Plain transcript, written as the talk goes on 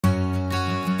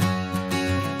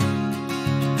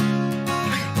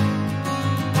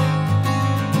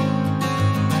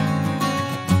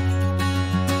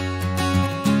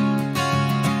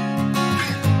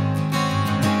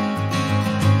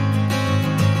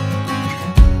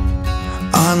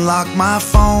Unlock my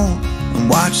phone and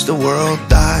watch the world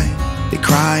die. They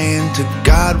crying to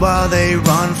God while they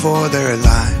run for their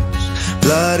lives.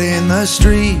 Blood in the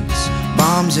streets,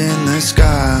 bombs in the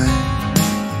sky.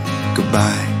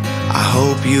 Goodbye, I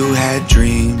hope you had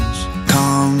dreams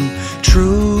come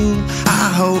true.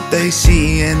 I hope they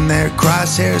see in their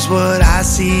crosshairs what I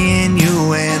see in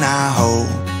you. And I hope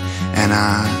and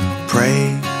I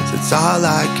pray, 'cause it's all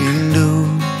I can do.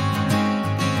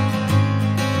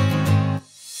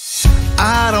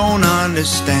 I don't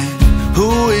understand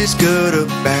who is good or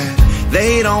bad.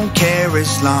 They don't care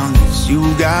as long as you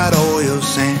got oil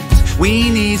sands. We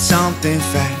need something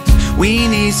fast, we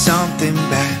need something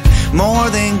bad, more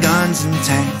than guns and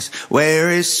tanks. Where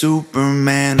is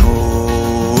Superman?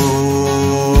 Oh,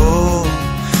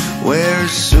 where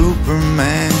is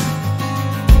Superman?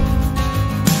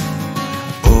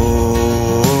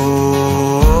 Oh,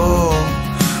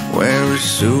 where is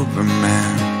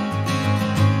Superman?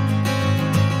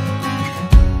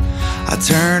 I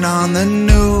turn on the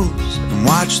news and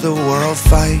watch the world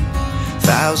fight.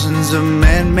 Thousands of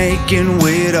men making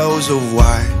widows of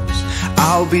wives.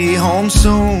 I'll be home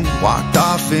soon, walked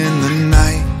off in the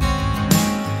night.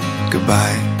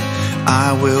 Goodbye,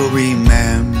 I will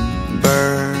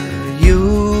remember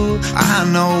you. I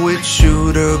know it's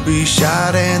true to be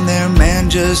shot and they're men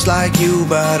just like you.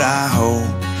 But I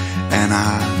hope and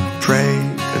I pray,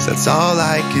 'cause that's all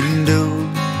I can do.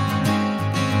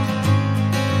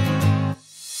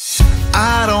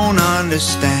 I don't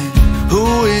understand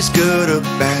who is good or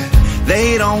bad.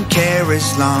 They don't care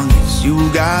as long as you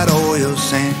got oil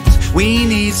sands. We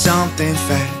need something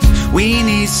fast, we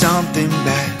need something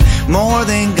bad, more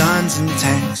than guns and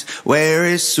tanks. Where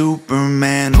is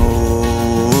Superman?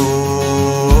 Oh,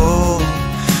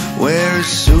 where is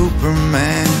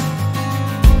Superman?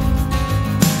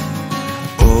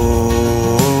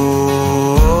 Oh,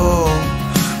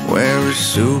 where is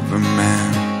Superman?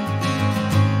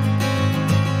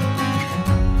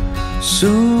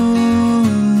 Soon,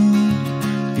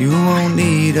 you won't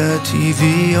need a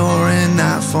TV or an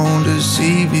iPhone to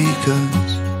see,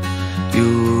 because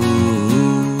you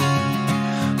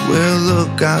will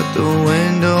look out the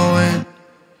window and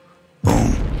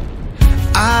boom.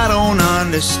 I don't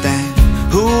understand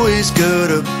who is good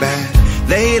or bad.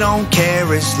 They don't care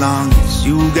as long as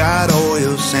you got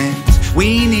oil sands.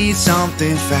 We need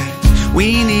something fast,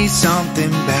 we need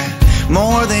something bad,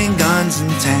 more than guns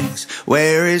and tanks.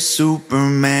 Where is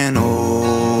Superman? Oh,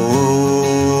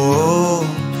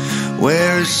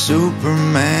 where is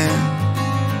Superman?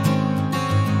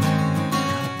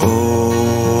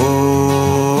 Oh,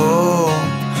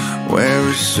 where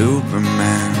is Superman?